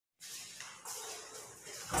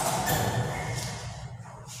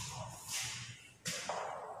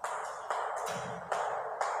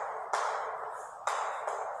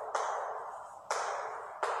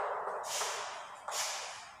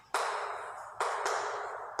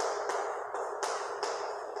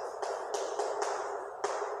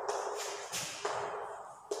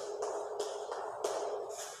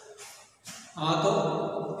हाँ, तो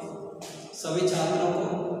सभी छात्रों को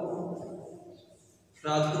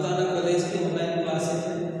राजपुताना कॉलेज की ऑनलाइन क्लासेस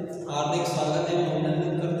में हार्दिक स्वागत एवं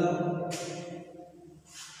अभिनंदन करता हूँ।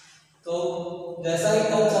 तो जैसा कि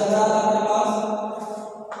कल चल रहा था अपने पास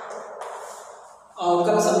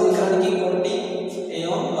अवकल समीकरण की कोटि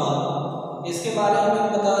एवं घात, इसके बारे में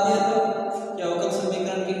मैंने बता दिया था कि अवकल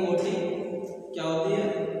समीकरण की कोटि क्या होती है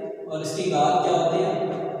और इसकी घात क्या होती है।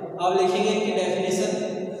 अब लिखेंगे इनकी डेफिनेशन।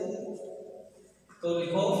 तो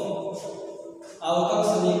लिखो अवकल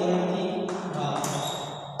समीकरण की घात।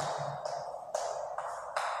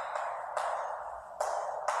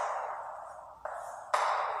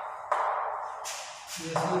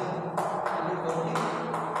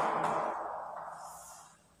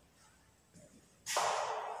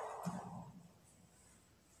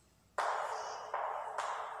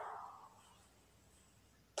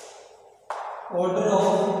 Order of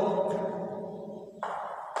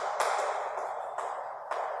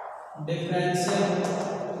differential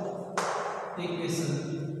equation।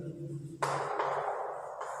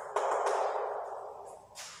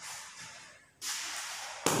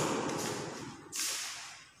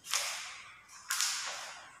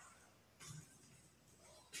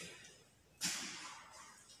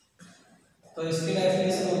 तो इसकी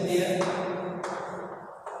डेफिनेशन होती है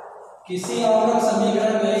किसी अवकल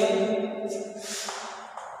समीकरण में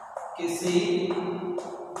किसी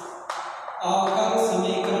अवकल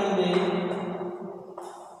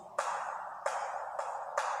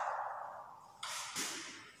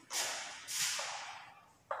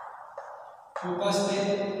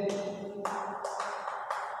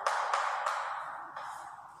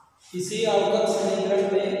समीकरण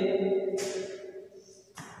में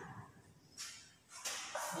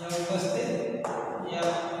या उपस्थित या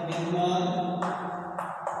विद्यमान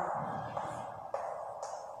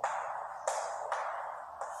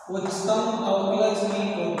उच्चतम अवकलज की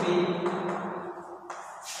कोटि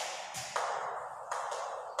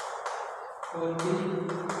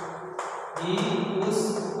ही उस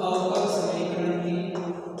अवकल समीकरण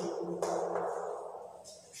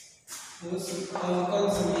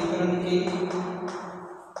की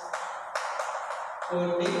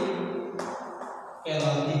कोटि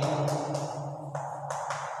कहलाती है।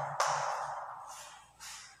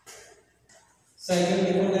 सेकंड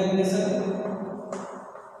डेफिनेशन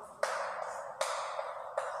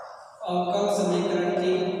अवकल समीकरण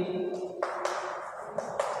की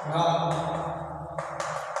घात,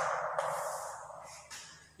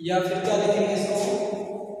 या फिर क्या लिखेंगे इसको,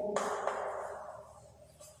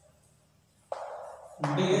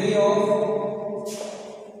 डिग्री ऑफ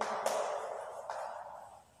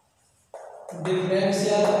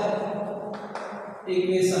डिफरेंशियल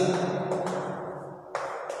इक्वेशन।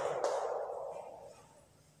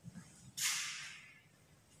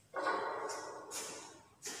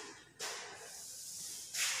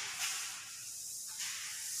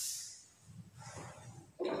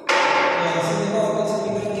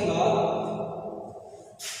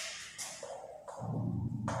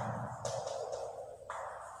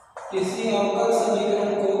 किसी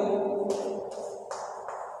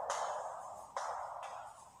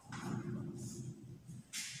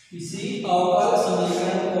अवकल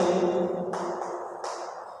समीकरण को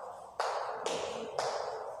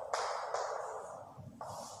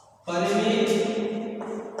परिमित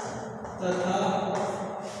तथा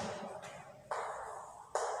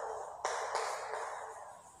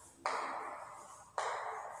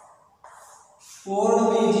पूर्ण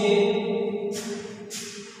बीजीय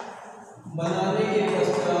बनाने के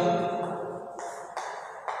पश्चात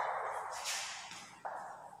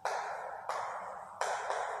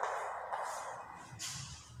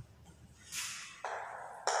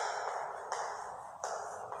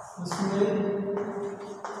उसमें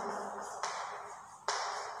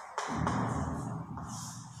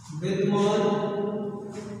विद्यमान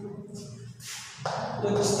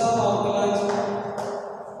उच्चतम अवकलज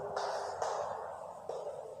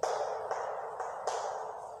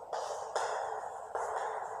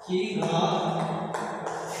की घात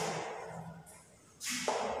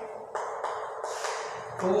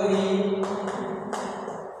को ही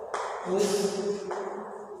उस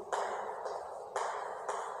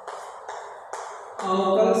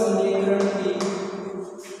अवकल समीकरण की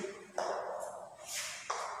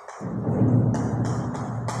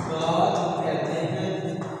घात कहते हैं।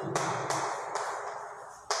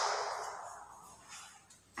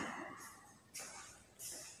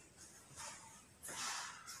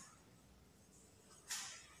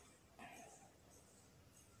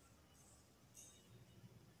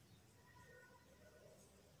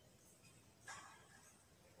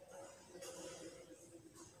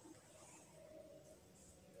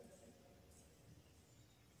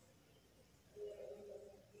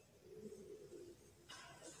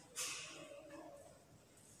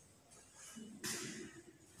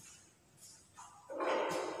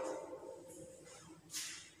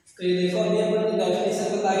 तो ये देखो अभी अपन डेफिनेशन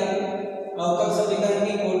बताई अवकल समीकरण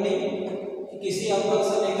की कोटि, किसी अवकल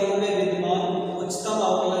समीकरण में विद्यमान उच्चतम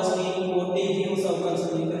अवकलज की कोटि ही उस अवकल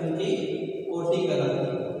समीकरण की कोटि कहलाती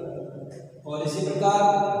है। और इसी प्रकार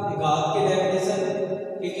घात की डेफिनेशन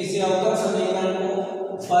कि किसी अवकल समीकरण को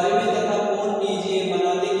परिमेय तथा पूर्ण बीजीय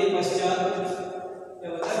बनाने के पश्चात,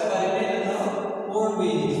 क्या होता है, परिमेय तथा पूर्ण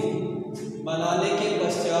बीजीय बनाने के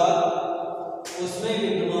पश्चात उसमें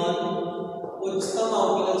विद्यमान उच्चतम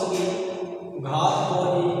अवकलज की घात को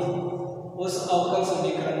ही उस अवकल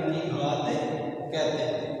समीकरण की घात कहते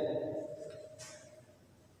हैं।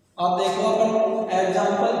 अब देखो अपन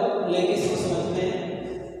एग्जांपल लेके इसको समझते हैं।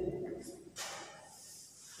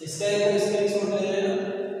 इसका एक स्क्रीनशॉट ले लेना।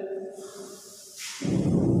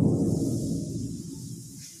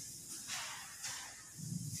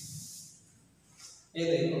 ये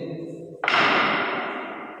देखो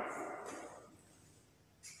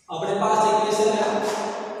अपने पास इक्वेशन है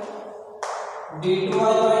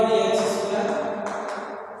d2y by dx square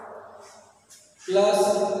plus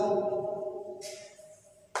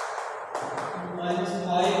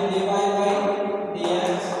 -5dy by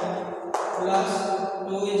dx plus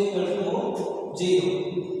 2 is equal to 0।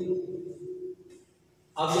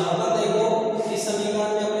 अब यहाँ पर देखो इस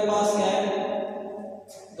समीकरण में अपने पास क्या है,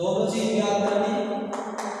 दोनों चीज याद करनी।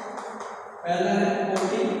 पहला है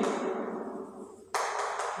कोटि,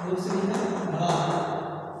 दूसरी है घात।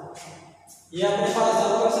 ये अपने पास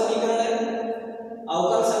अवकल समीकरण है।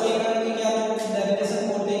 अवकल समीकरण की क्या डेफिनेशन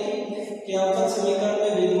होती है कि अवकल समीकरण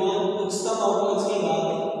में विद्यमान उच्चतम अवकलज की घात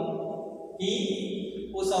ही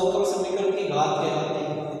उस अवकल समीकरण की घात कहलाती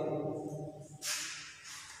है।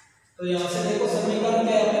 तो यहाँ से देखो समीकरण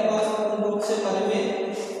क्या है अपने पास, पूर्ण रूप से परिमेय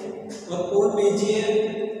और पूर्ण बीजीय,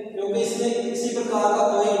 क्योंकि इसमें किसी प्रकार का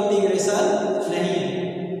कोई इंटीग्रेशन नहीं है।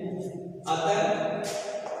 अतः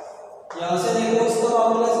यहाँ से देखो इसका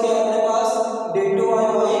अवकलज क्या है अपने पास d2y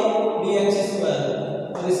by dx स्क्वायर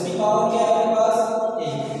और इसकी पावर क्या है अपने पास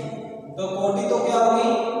 1। तो कोटि तो क्या होगी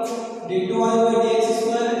d2y by dx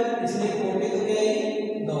स्क्वायर, इसलिए कोटि तो क्या है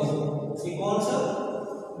 2। ये कौन सा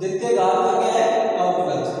द्वितीय घात का क्या है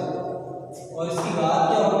अवकलज, और इसकी घात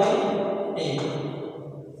क्या हो गई 1।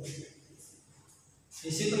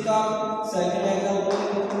 इसी प्रकार second example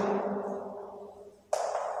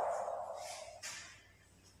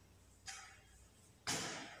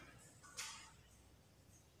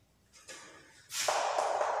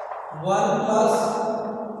 1 plus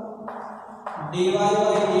dy by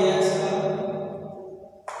dx का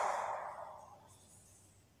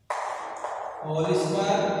होल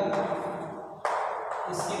स्क्वायर,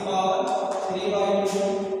 इसकी power 3/2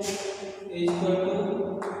 is equal to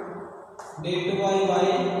d2y by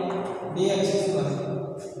dx square.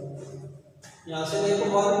 यहाँ से देखो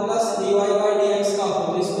 1 प्लस dy by dx का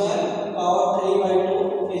whole square power 3/2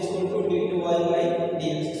 is equal to d2y by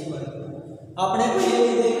dx square. आपने को ये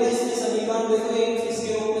भी देखना, इसमें समीकरण देखो एक इसके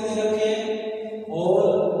रूप में दे रखे हैं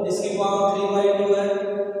और इसकी पावर 3/2 है।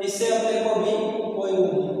 इससे अपने को भी कोई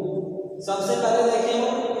नहीं। सबसे पहले देखिए हम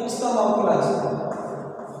उच्चतम अवकलज।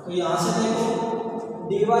 तो यहाँ से देखो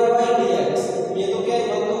dy by dx, ये तो क्या है, ये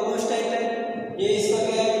तो कांस्टेंट है, ये इसका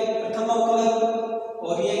क्या है प्रथम अवकलज,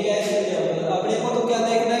 और ये क्या है द्वितीय अवकलज। अपने को तो क्या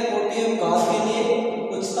देखना है कोटि और घात के लिए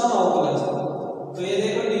उच्चतम अवकलज। तो ये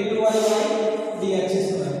देखो d2y by dx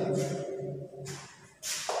स्क्वायर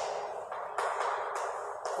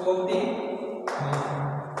कोटि,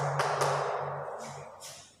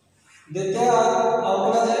 द्वितीय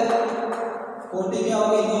अवकलज है कोटि क्या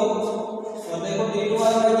होगी 2, और देखो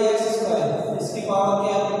d2y by dx स्क्वायर, इसकी पावर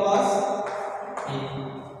क्या है आपके पास 1।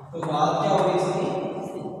 तो घात क्या होगी इसकी।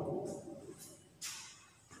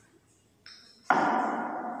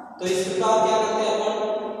 तो इस प्रकार क्या करते हैं अपन,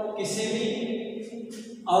 किसी भी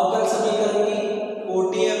अवकल समीकरण की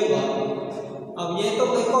कोटि है घात। अब ये तो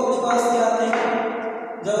देखो अपने पास क्या आते हैं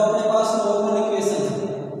जब अपने पास नॉर्मल इक्वेशन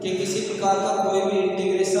कि किसी प्रकार का कोई भी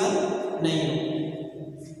इंटीग्रेशन नहीं हो।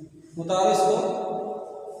 उतारो इसको।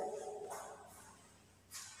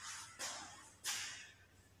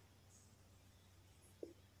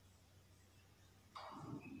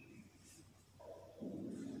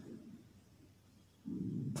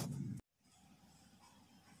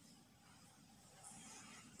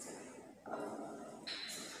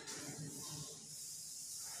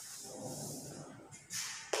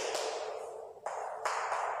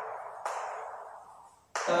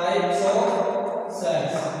 Types of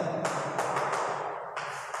sets.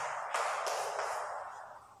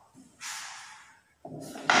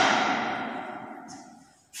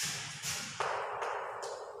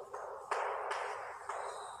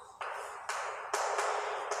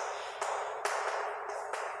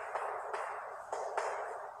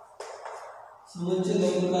 समुच्चय दो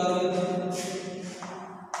प्रकार के होते हैं।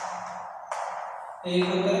 एक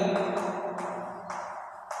होता है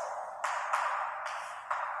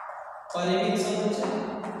परिमित समुच्चय,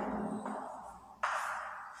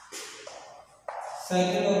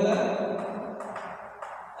 सेकंड होता है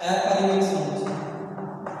अपरिमित समुच्चय।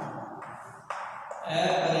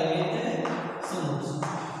 अपरिमित समुच्चय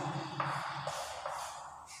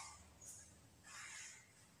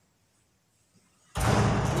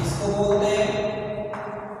इसको बोलते हैं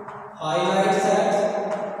हाइलाइट सेट,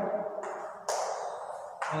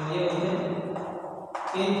 और ये होते हैं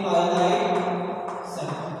इनफाइनाइट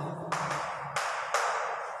सेट।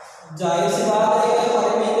 जाहिर सी बात है कि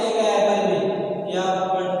परिमित है या अपरिमित, या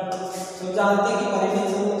सब जानते हैं कि परिमित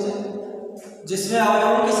समुच्चय जिसमें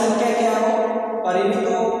अवयवों की संख्या क्या हो, परिमित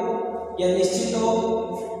हो या निश्चित हो,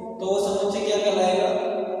 तो वो समुच्चय क्या कहलाएगा,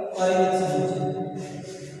 परिमित समुच्चय।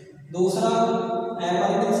 दूसरा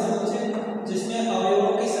अपरिमित समुच्चय जिसमें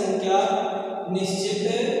अवयवों की संख्या निश्चित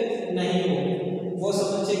नहीं हो, वो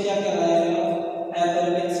समुच्चय क्या कहलाएगा,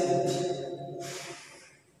 अपरिमित समुच्चय।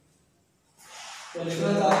 तो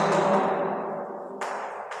लिखना चाहते हो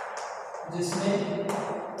जिसमें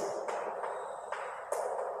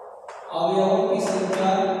अवयवों की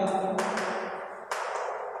संख्या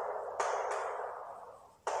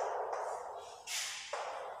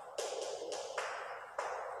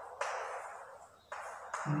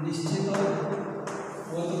निश्चित हो,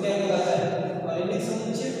 वो तो क्या कहलाता है, परिमित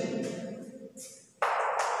समुच्चय।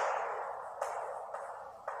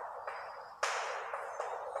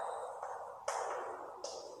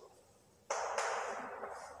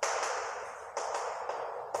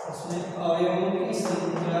 उसमें अवयवों की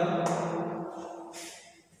संख्या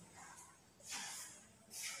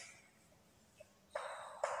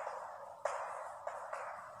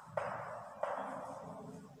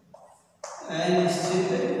अनिश्चित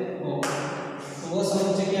हो, तो वो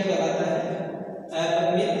समुच्चय क्या कहलाता है,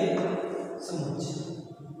 अपरिमित समुच्चय।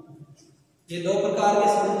 ये दो प्रकार के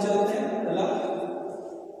समुच्चय होते हैं, पहला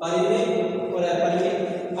परिमित और अपरिमित,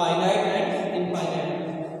 फाइनाइट एंड इनफाइनाइट।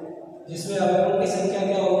 जिसमें अवयवों की संख्या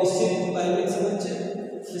क्या हो, निश्चित, परिमित समुच्चय।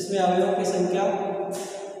 जिसमें अवयवों की संख्या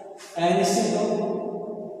अनिश्चित हो,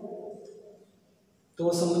 तो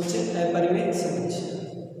वो समुच्चय अपरिमित समुच्चय।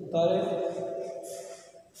 तो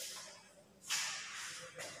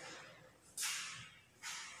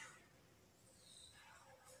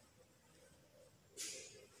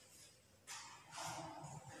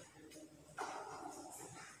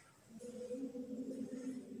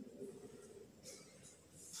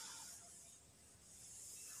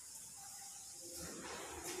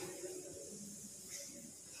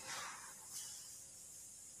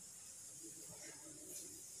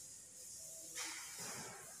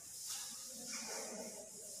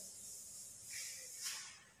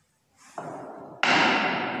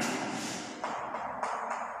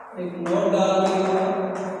एक नोट डाल दीजिएगा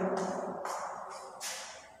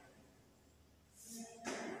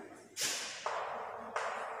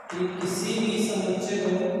कि किसी भी समुच्चय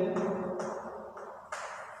को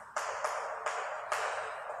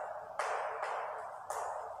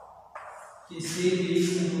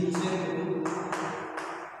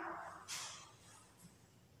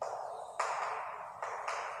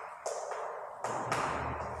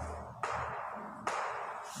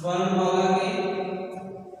वर्णमाला के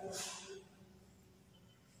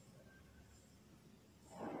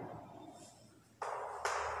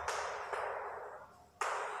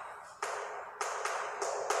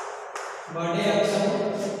बड़े अक्षर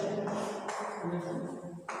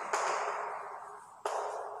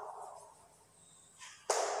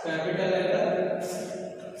कैपिटल लेटर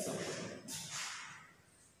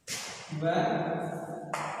व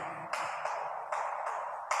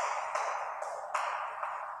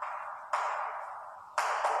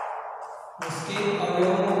उसके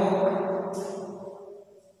अवयवों को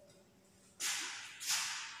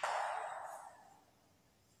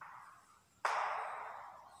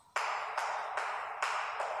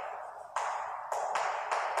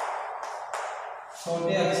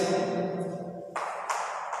छोटे अक्षर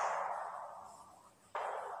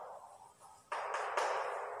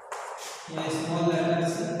या स्मॉल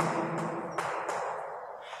लेटर्स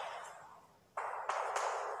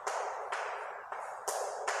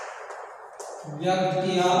व्यक्त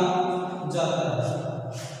किया जाता है।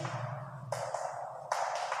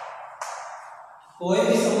 कोई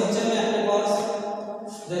भी समुच्चय में अपने पास,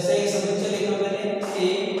 जैसे एक समुच्चय लिखा मैंने A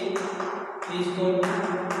 = 1 2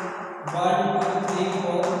 3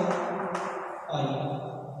 4 5,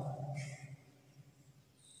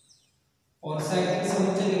 और सेकंड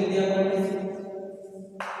समुच्चय लिख दिया मैंने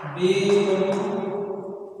B =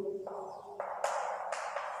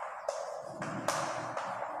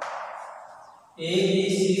 A B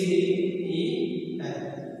C D E F.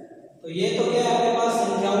 तो ये तो क्या है आपके पास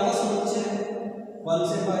संख्याओं का समुच्चय 1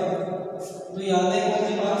 से 5। तो याद है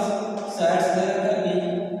आपके पास सेट्स दे रखा है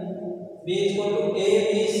B equal to A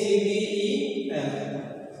B C D E F.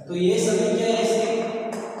 तो ये सभी क्या है इसके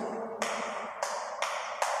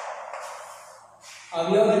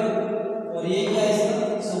अवयव है और ये क्या है इसका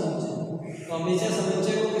समुच्चय। तो हमेशा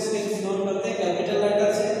समुच्चय को किसके डिनोट करते हैं कैपिटल लेटर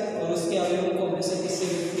से और उसके अवयव को हमेशा किससे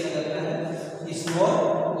व्यक्त किया जाता है स्मॉल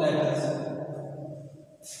लेटर से।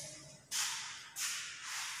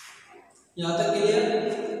 यहाँ तक क्लियर।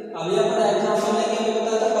 अभी अपन एग्जांपल लेंगे मैं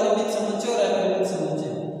बताया था परिमित समुच्चय और अपरिमित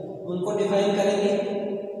समुच्चय। उनको डिफाइन करेंगे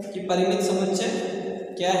कि परिमित समुच्चय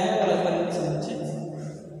क्या है और अपरिमित समुच्चय।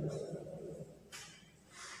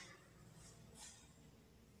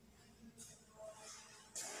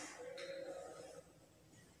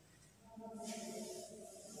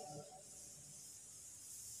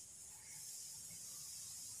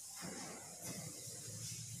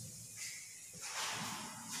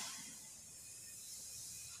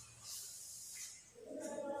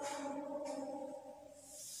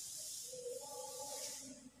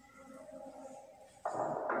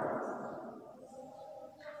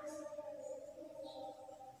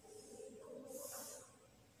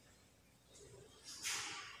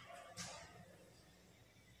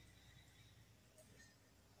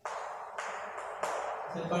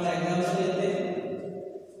 सिंपल एग्जांपल लेते हैं।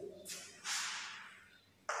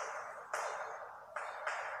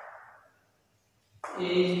 ए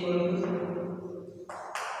इक्वल टू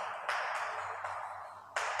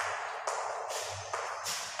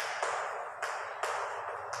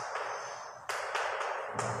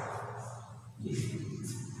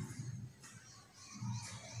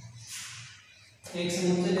एक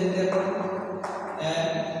समुच्चय लेते हैं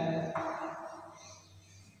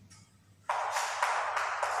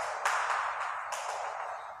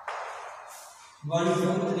वन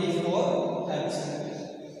टू थ्री फोर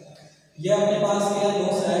ये अपने पास क्या है दो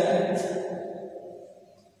सेट है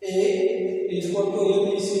ए equal to A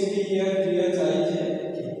B C D E F G H I जे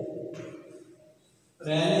के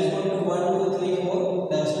रैन equal to 1 2 3 4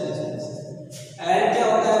 dash dash. And क्या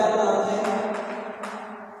होता है अपन जानते हैं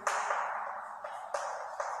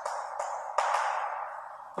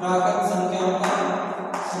प्राकृत संख्याओं का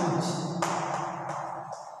समुच्चय।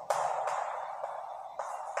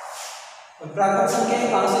 प्राकृत संख्या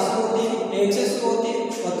कहाँ से शुरू होती है एक से शुरू होती है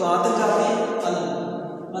और कहाँ तक जाती है अनंत।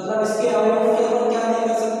 मतलब इसके अवयवों की अपन क्या नहीं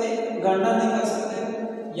कर सकते गणना नहीं कर सकते।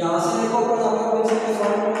 यहाँ से देखो अपन अवयव लिख सकते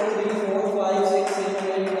 1 2 3 4 5 6 7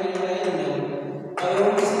 8 9 10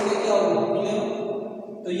 अवयवों की संख्या क्या होगी।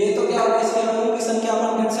 तो ये तो क्या होगा इसके अवयवों की संख्या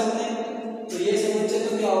अपन गिन सकते हैं। तो ये समुच्चय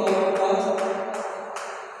तो क्या होगा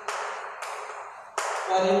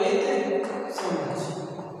परिमित समुच्चय।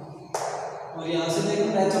 और यहाँ से देखो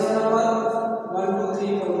नेचुरल नंबर 1 2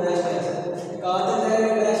 3 4 डैश डैश कहाँ तक जाएगा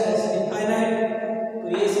डैश डैश इनफाइनाइट। तो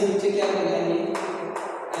ये समुच्चय क्या कहलाएंगे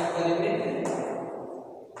अपरिमित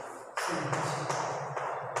समुच्चय।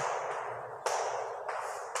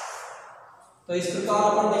 तो इस प्रकार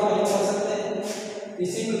अपन डिफाइन कर सकते हैं।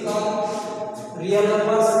 इसी प्रकार रियल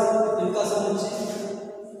नंबर्स इनका समुच्चय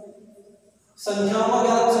संख्याओं में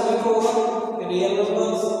ज्ञात सभी को होगा real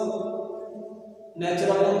numbers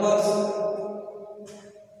natural numbers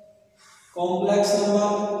complex number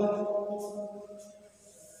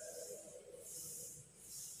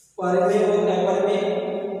परिमेय और अपरिमेय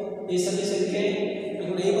ये सभी संख्याएं मेरे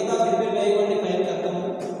को नहीं पता फिर भी मैं एक बार डिफाइन करता हूँ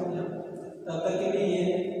तब तक के लिए ये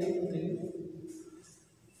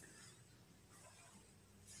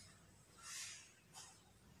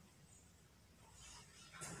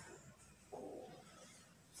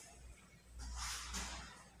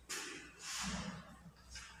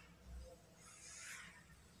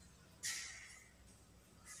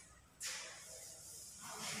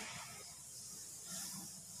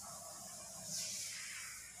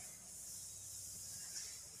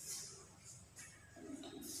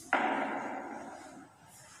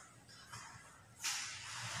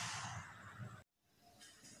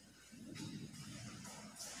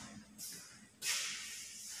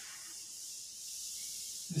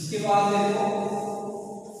इसके बाद देखो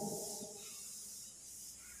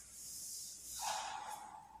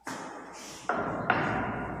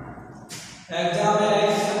एग्जाम है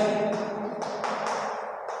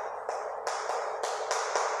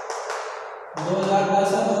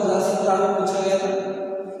 2017 में पूछा गया था।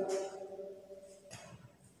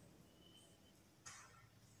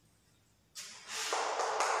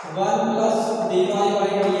 One plus D Y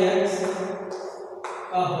by D x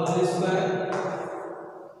का होल स्क्वायर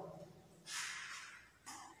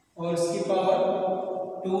और इसकी पावर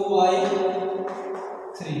 2y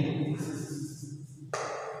 3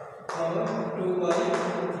 और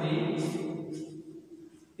 2/3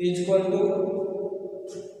 is equal to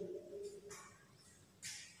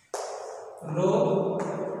row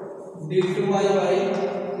d2y/dx।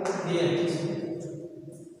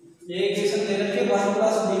 ये इक्वेशन दे रखी है 1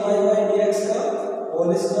 प्लस dy/dx का होल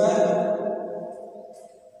स्क्वायर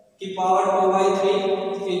की power 2/3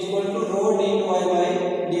 is equal to row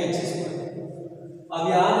d2y/dx square. अब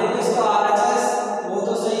यहाँ देखो इसका RHS वो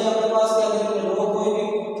तो सही है, अपने पास क्या दे रखा है रो कोई भी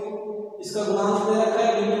इसका गुणांक दे रखा है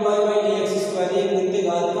d2y/dx स्क्वायर, ये नित्य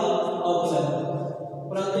घात का अवकलन,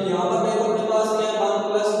 परंतु यहाँ पर देखो अपने पास क्या है 1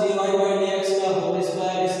 प्लस dy/dx का होल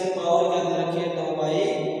स्क्वायर, इसकी पावर क्या दे रखी है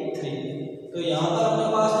 2/3। तो यहाँ पर अपने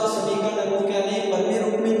पास जो समीकरण है वो क्या नहीं परिमेय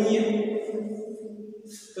रूप में नहीं है,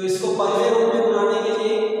 तो इसको परिमेय रूप में बनाने के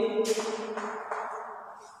लिए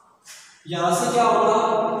यहां से क्या होगा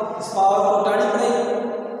इस पावर को हटानी पड़ेगी।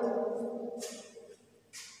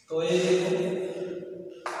 तो ये देखो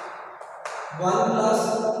 1 प्लस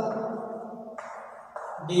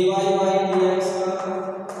dy/dx का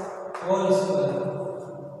होल स्क्वायर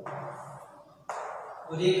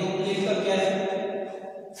और ये कंप्लीट कर क्या है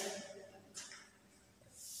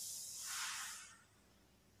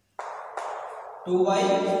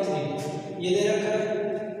 2/3 ये दे रखा है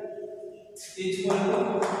is equal to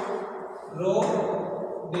row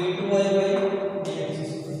d2y/dx।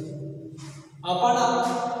 अपन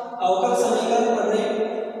अवकल समीकरण पढ़ रहे हैं,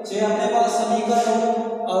 चाहे अपने पास समीकरण हो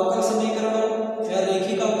अवकल समीकरण हो या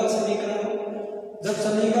रैखिक अवकल समीकरण हो, जब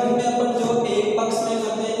समीकरण में अपन जो एक पक्ष में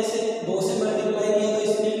करते हैं जैसे 2 से मल्टीप्लाई किया तो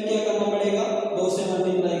इसमें भी क्या करना पड़ेगा 2 से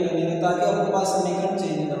मल्टीप्लाई करने का, ताकि अपने पास समीकरण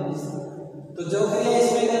चेंज ना हो। तो जो क्रिया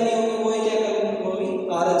इसमें करनी होगी वही क्या करनी होगी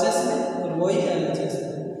RHS में और वही LHS में।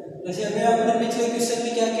 जैसे अभी अपने पिछले क्वेश्चन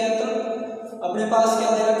में क्या किया था, अपने पास क्या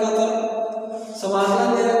दे रखा था समाकलन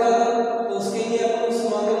दे रखा था, तो उसके लिए अपन उस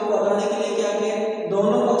समाकलन को हटाने के लिए क्या किया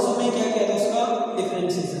दोनों पक्षों में क्या किया था उसका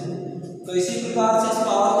डिफरेंशिएशन। तो इसी प्रकार से इस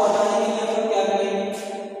पावर को हटाने के लिए अपन क्या करेंगे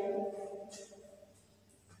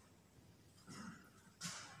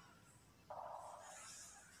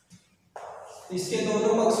इसके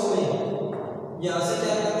दोनों पक्षों में यहां से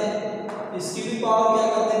क्या करते हैं इसकी भी पावर क्या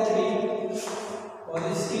करते हैं 3 और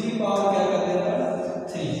इसकी भी पावर क्या करते हैं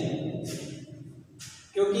 3,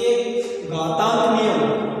 क्योंकि ये घातांक नियम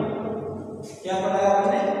क्या पढ़ा है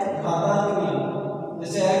आपने घातांक नियम,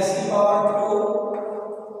 जैसे x की पावर 2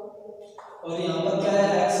 और यहाँ पर क्या है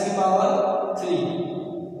x की पावर 3,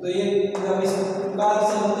 तो ये जब इस प्रकार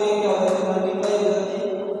से होते हैं क्या हो जाता है मल्टीप्लाई हो जाती है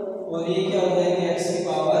और ये क्या हो जाएगी x की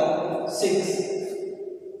पावर 6।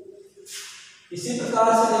 इसी प्रकार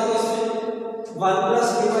से देखो इसमें 1 प्लस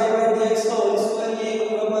dy/dx का होल स्क्वायर ये एक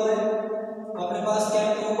पद है, अपने पास क्या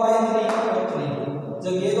है 2/3 और 3,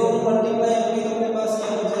 जब ये दोनों मल्टीप्लाई होंगे तो अपने पास क्या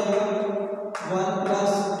हो जाएगा 1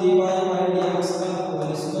 प्लस dy/dx का होल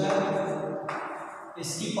स्क्वायर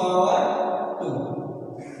इसकी पावर 2,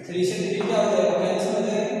 3 से 3 क्या हो जाएगा कैंसिल हो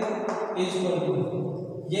जाएगा इज इक्वल टू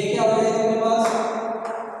ये क्या हो जाएगा अपने पास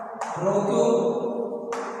रो क्यूब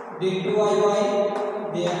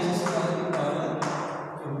d2y/dx स्क्वायर की पावर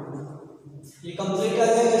 2। ये कंप्लीट आ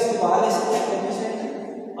जाएगा, इसको बाहर ले सकते हैं कोएफिशिएंट।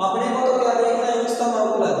 अपने को तो क्या देखना है उच्चतम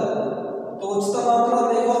अवकलन, तो उच्चतम अवकलन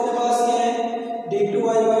देखो अपने पास क्या है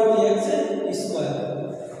d2y/dx स्क्वायर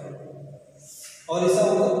और इस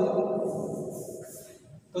अवकलन,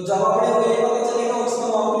 तो जब अपने को ये पता चलेगा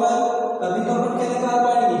उच्चतम अवकलन तभी तो अपन क्या निकाल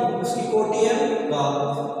पाएंगे उसकी कोटि है घात,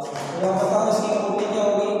 तो आप बताओ इसकी कोटि क्या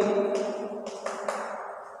होगी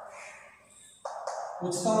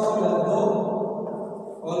उच्चतम अवकलन 2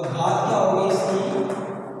 और घात क्या होगी इसकी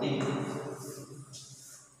 3।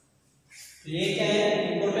 ये क्या है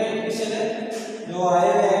इंपॉर्टेंट क्वेश्चन है जो आए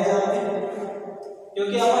हुए एग्जाम में,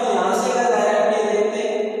 क्योंकि अपन यहां से अगर डायरेक्ट ये देखते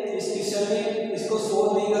इस क्वेश्चन में इसको सोल्व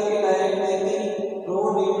नहीं करके डायरेक्ट देखते रो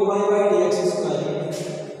d2y/dx स्क्वायर,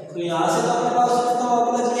 तो यहां से तो अपने पास उच्चतम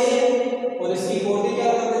अवकलन ये है और इसकी कोटि क्या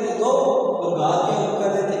कर देते 2 और घात क्या कर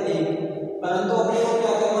देते 1, परंतु अपने को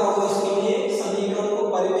क्या करना होगा उसके लिए समीकरण को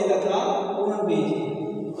परिमेय तथा पूर्ण बीजीय,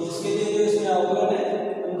 तो उसके लिए जो इसमें अवकलन है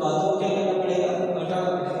उन घातों को क्या करना पड़ेगा हटाना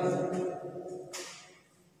पड़ेगा।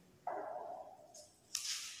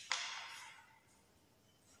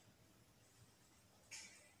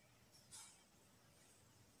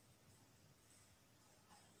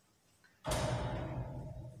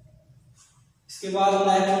 इसके बाद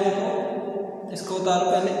नेक्स्ट देखो इसको उतारो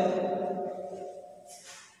पहले,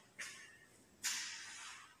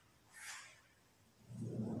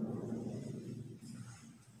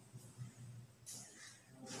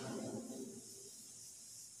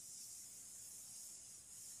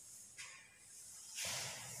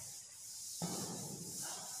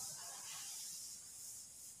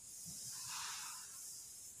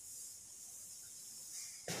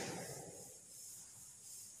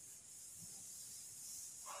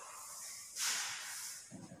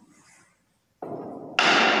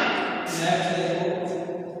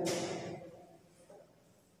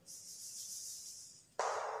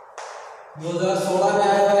 2016 में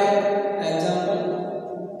आया हुआ है एग्जाम्पल,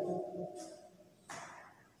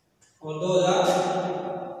 और 2007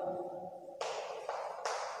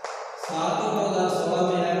 और 2016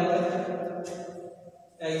 में आया हुआ है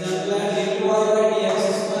एग्जाम्पल है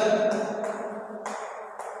d2y/dx²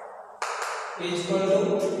 इक्वल टू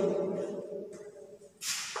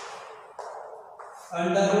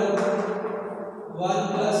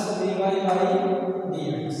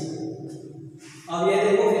 √1+dy/dx। अब ये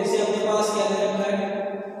देखो फिर से अपने पास क्या दे रखा है,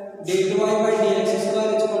 d2y/dx²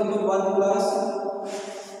 equal to 1+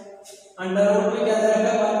 under root में क्या दे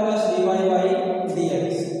रखा है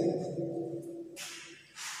 1+dy/dx।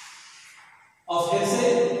 और फिर से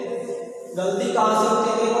गलती कहां से होती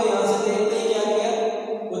है, देखो यहां से देखते ही क्या किया,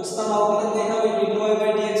 उच्चतम अवकलन देखा भाई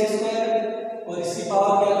d2y/dx² और इसकी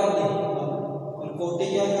पावर क्या कर दी और कोटि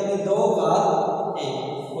क्या कर दी 2/1,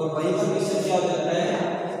 और वही कंडीशन क्या हो जाता है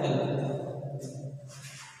गलत,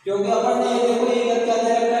 क्योंकि अपन ने ये देखो ये इधर क्या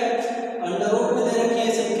दे रखा है अंडर रूट में दे रखी है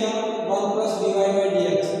संख्या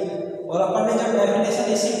 1+dy/dx, और अपन ने जब डेफिनेशन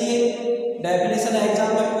इसी दी, डेफिनेशन एग्जाम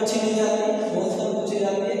में पूछी नहीं जाती, बहुत कम पूछी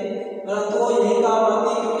जाती है, परंतु वो यही काम आती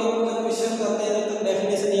है क्योंकि हम जब क्वेश्चन करते हैं तो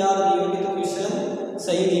डेफिनेशन याद नहीं होगी तो क्वेश्चन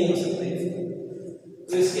सही नहीं हो सकते।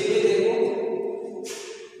 तो इसके लिए देखो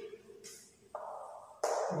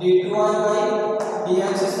d2y/dx²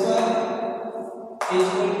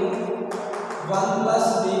 इक्वल टू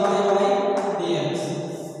 1+dy/dx,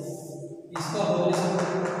 इसका होल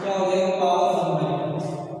क्या हो जाएगा पावर 1/2।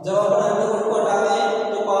 जब अपन अंडर रूट को हटाते हैं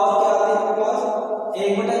तो पावर क्या आती है अपने पास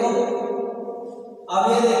 1/2। अब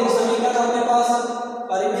ये देखो समीकरण अपने पास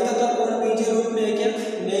परिमित तथा पूर्ण बीजीय रूप में है क्या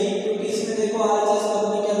नहीं, क्योंकि इसमें देखो RHS पद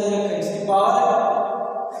में क्या दे रखा है इसकी पावर है,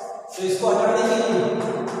 तो इसको हटाने के लिए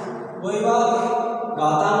वही बात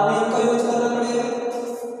घातांक नियम का यूज करना पड़ेगा।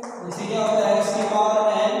 जैसे क्या होता है x की पावर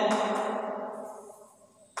n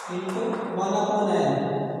into 1/n,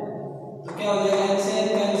 तो क्या हो जाएगा n से n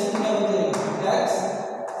कैंसिल, क्या हो जाएगा x,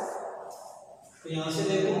 तो यहां से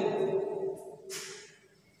देखो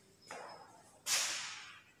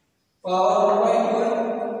पावर 1/2 है,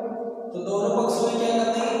 तो दोनों पक्षों में क्या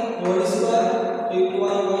करते